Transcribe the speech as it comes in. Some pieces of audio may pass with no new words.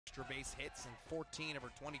extra base hits and 14 of her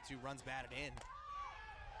 22 runs batted in.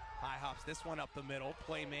 High hops this one up the middle.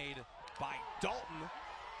 Play made by Dalton.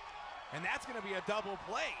 And that's going to be a double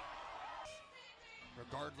play.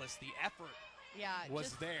 Regardless, the effort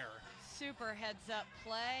was there. Super heads-up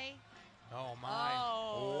play. Oh, my.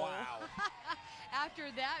 Oh. Wow. After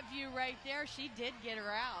that view right there, she did get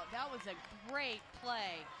her out. That was a great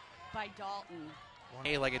play by Dalton.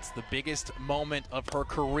 Hey, like it's the biggest moment of her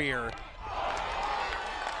career.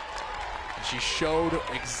 And she showed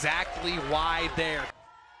exactly why there.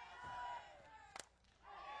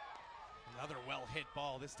 Another well-hit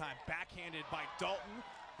ball, this time backhanded by Dalton.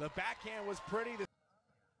 The backhand was pretty. And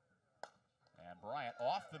Bryant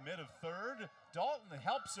off the mid of third. Dalton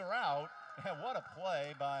helps her out. And what a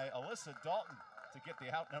play by Alyssa Dalton to get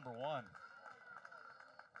the out number one.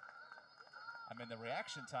 I mean, the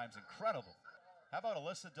reaction time's incredible. How about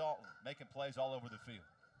Alyssa Dalton making plays all over the field?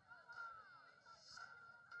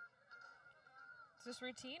 It's just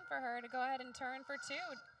routine for her to go ahead and turn for two.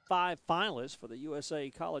 5 finalists for the USA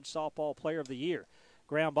College Softball Player of the Year.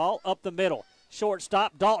 Ground ball up the middle.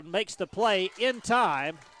 Shortstop Dalton makes the play in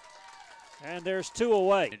time. And there's 2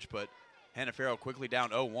 away. But Hannah Farrell quickly down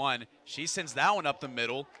 0-1. She sends that one up the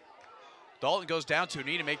middle. Dalton goes down to a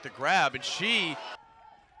knee to make the grab, and she...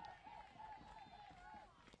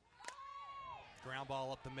 Ground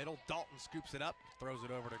ball up the middle. Dalton scoops it up, throws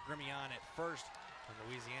it over to Grimion at first from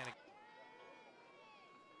Louisiana.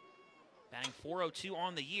 Batting .402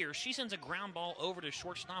 on the year. She sends a ground ball over to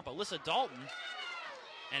shortstop Alyssa Dalton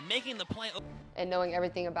and making the play. And knowing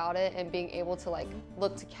everything about it and being able to like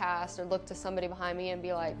look to cast or look to somebody behind me and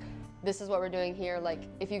be like, this is what we're doing here. Like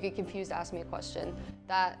if you get confused, ask me a question.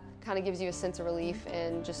 That kind of gives you a sense of relief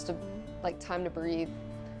and just like time to breathe.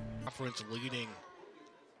 Conference leading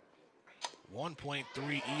 1.3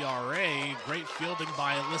 ERA. Great fielding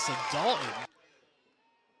by Alyssa Dalton.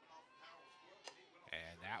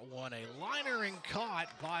 And that one a liner and caught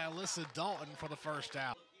by Alyssa Dalton for the first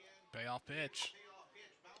out. Payoff pitch.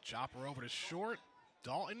 Chopper over to short.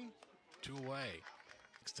 Dalton, 2 away.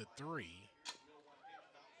 6-3.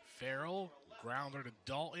 Farrell, grounder to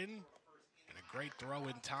Dalton. And a great throw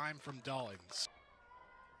in time from Dalton.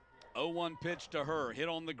 0-1 pitch to her. Hit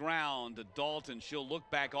on the ground to Dalton. She'll look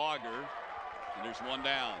back auger. And there's one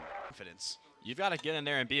down. Confidence. You've got to get in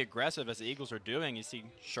there and be aggressive as the Eagles are doing. You see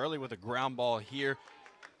Shirley with a ground ball here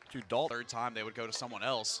to Dalton. Third time they would go to someone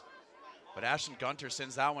else. But Ashton Gunter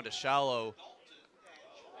sends that one to shallow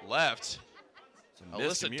left.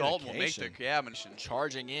 Alyssa Dalton will make the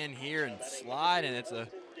charging in here and slide, and it's a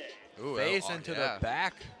face into the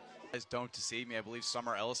back. Guys, don't deceive me. I believe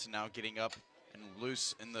Summer Ellison now getting up and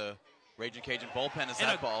loose in the Raging Cajun bullpen as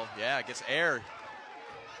that ball, gets air.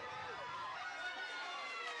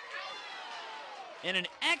 And an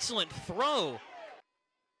excellent throw.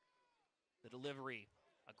 The delivery.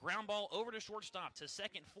 A ground ball over to shortstop to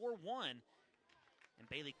second 4-1. And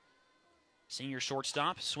Bailey, senior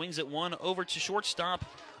shortstop, swings at one over to shortstop.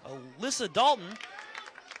 Alyssa Dalton.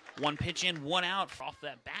 1 pitch in, 1 out off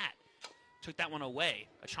that bat. Took that one away.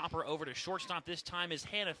 A chopper over to shortstop this time is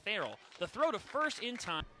Hannah Farrell. The throw to first in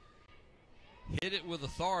time. Hit it with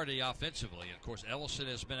authority offensively. And of course, Ellison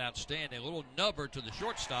has been outstanding. A little nubber to the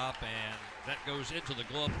shortstop, and that goes into the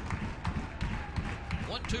glove.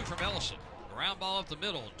 1-2 from Ellison. Ground ball up the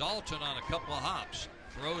middle. Dalton on a couple of hops.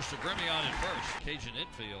 Throws to Grimion at first. Cajun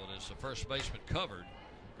infield as the first baseman covered.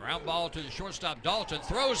 Ground ball to the shortstop. Dalton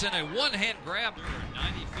throws in a one-hand grab.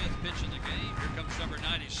 95th pitch in the game. Here comes number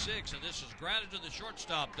 96, and this is grounded to the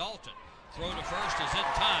shortstop. Dalton. Throw to first is in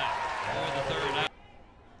time for the third out.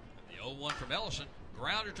 0-1 from Ellison.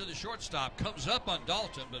 Grounder to the shortstop. Comes up on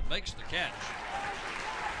Dalton, but makes the catch.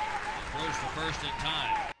 Throws to first in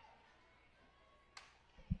time.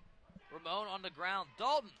 Ramon on the ground.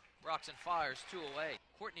 Dalton rocks and fires 2 away.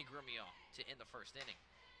 Courtney Grimion to end the first inning.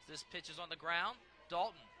 This pitch is on the ground.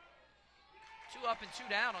 Dalton. 2 up and 2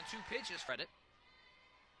 down on 2 pitches. Credit.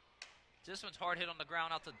 This one's hard hit on the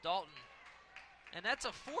ground out to Dalton. And that's a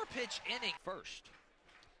 4-pitch inning. First.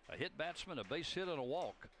 A hit batsman, a base hit, and a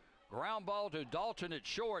walk. Ground ball to Dalton at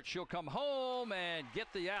short. She'll come home and get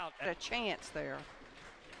the out. A chance there.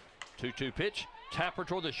 2-2 pitch. Tapper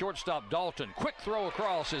toward the shortstop, Dalton. Quick throw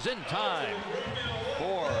across is in time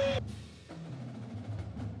for...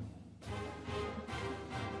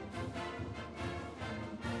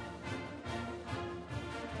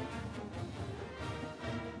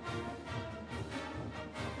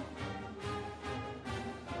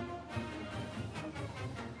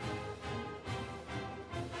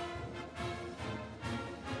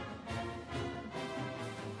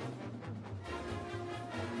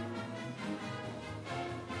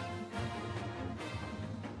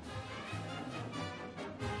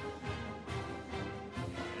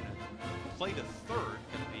 play to third.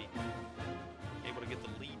 Going to be able to get the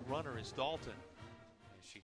lead runner is Dalton.